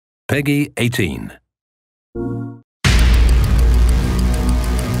Peggy 18.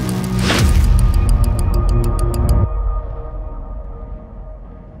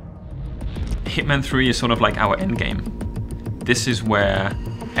 Hitman 3 is sort of like our end game. This is where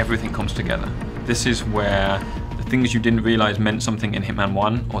everything comes together. This is where the things you didn't realize meant something in Hitman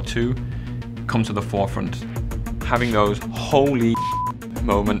 1 or 2 come to the forefront. Having those holy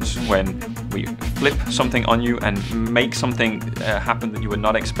moments when we flip something on you and make something happen that you were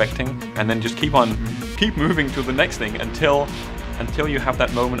not expecting, and then just keep moving to the next thing until you have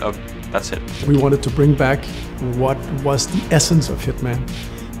that moment of, that's it. We wanted to bring back what was the essence of Hitman.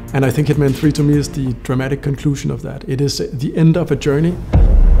 And I think Hitman 3 to me is the dramatic conclusion of that. It is the end of a journey.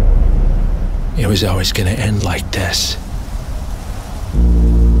 It was always going to end like this.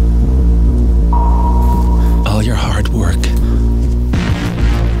 All your hard work,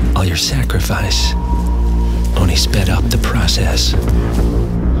 all your sacrifice, only sped up the process.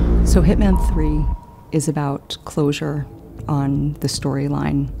 So Hitman 3 is about closure on the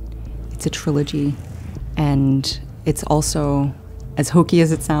storyline. It's a trilogy, and it's also, as hokey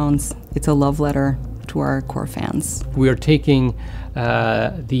as it sounds, it's a love letter to our core fans. We are taking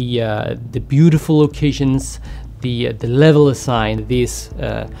the beautiful locations, the level design, these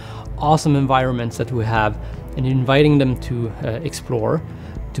awesome environments that we have, and inviting them to explore,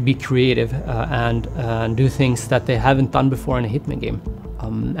 to be creative, and do things that they haven't done before in a Hitman game.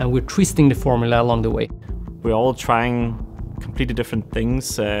 And we're twisting the formula along the way. We're all trying completely different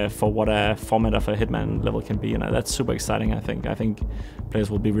things for what a format of a Hitman level can be, and that's super exciting. I think players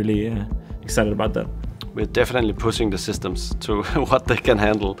will be really excited about that. We're definitely pushing the systems to what they can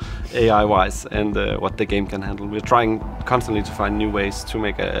handle AI-wise and what the game can handle. We're trying constantly to find new ways to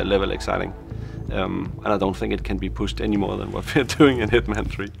make a level exciting. And I don't think it can be pushed any more than what we're doing in Hitman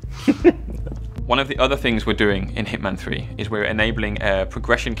 3. One of the other things we're doing in Hitman 3 is we're enabling a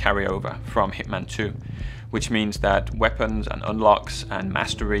progression carryover from Hitman 2, which means that weapons and unlocks and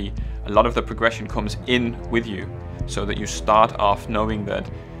mastery, a lot of the progression comes in with you, so that you start off knowing that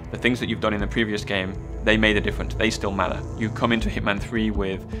the things that you've done in the previous game, they made a difference, they still matter. You come into Hitman 3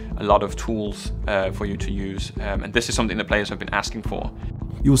 with a lot of tools for you to use, and this is something that players have been asking for.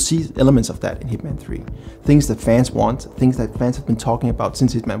 You'll see elements of that in Hitman 3. Things that fans want, things that fans have been talking about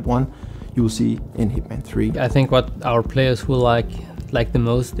since Hitman 1, you will see in Hitman 3. I think what our players will like the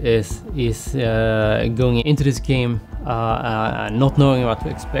most is going into this game not knowing what to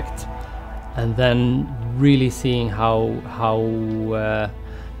expect, and then really seeing how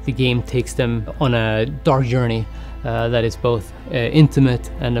the game takes them on a dark journey that is both intimate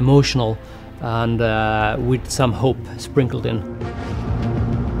and emotional, and with some hope sprinkled in.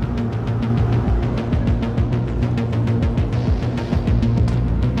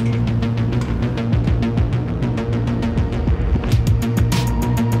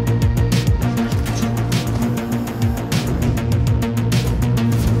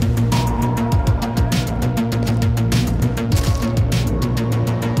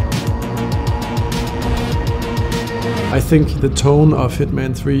 I think the tone of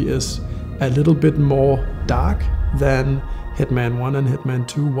Hitman 3 is a little bit more dark than Hitman 1 and Hitman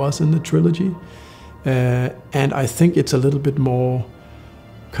 2 was in the trilogy. And I think it's a little bit more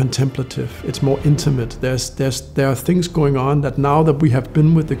contemplative, it's more intimate. There are things going on that now that we have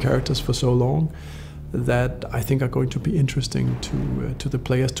been with the characters for so long, that I think are going to be interesting to the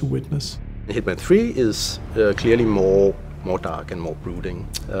players to witness. Hitman 3 is clearly more dark and more brooding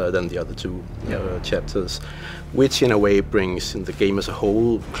than the other two chapters, which in a way brings the game as a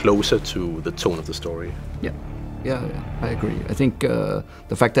whole closer to the tone of the story. Yeah, I agree. I think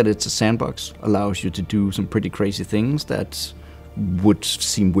the fact that it's a sandbox allows you to do some pretty crazy things that would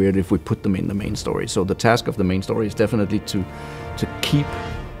seem weird if we put them in the main story. So the task of the main story is definitely to keep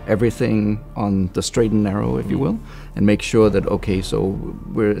everything on the straight and narrow, if you will, and make sure that, okay, so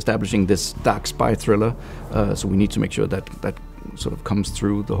we're establishing this dark spy thriller, so we need to make sure that that sort of comes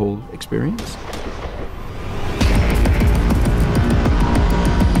through the whole experience.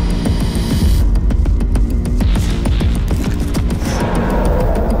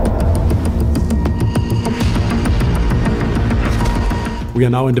 We are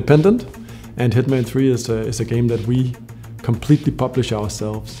now independent, and Hitman 3 is a game that we completely publish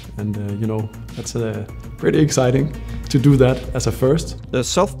ourselves, and you know, that's pretty exciting to do that as a first. The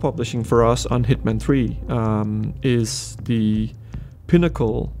self-publishing for us on Hitman 3 is the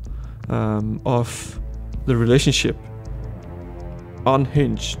pinnacle of the relationship,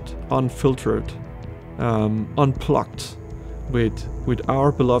 unhinged, unfiltered, unplugged with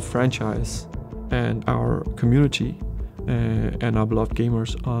our beloved franchise and our community and our beloved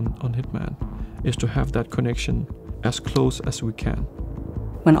gamers on Hitman, is to have that connection as close as we can.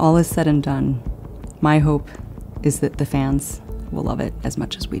 When all is said and done, my hope is that the fans will love it as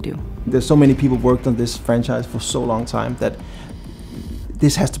much as we do. There's so many people worked on this franchise for so long time that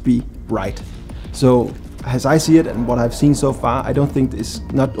this has to be right. So as I see it and what I've seen so far, I don't think it's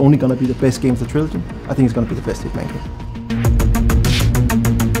not only going to be the best game of the trilogy, I think it's going to be the best Hitman game.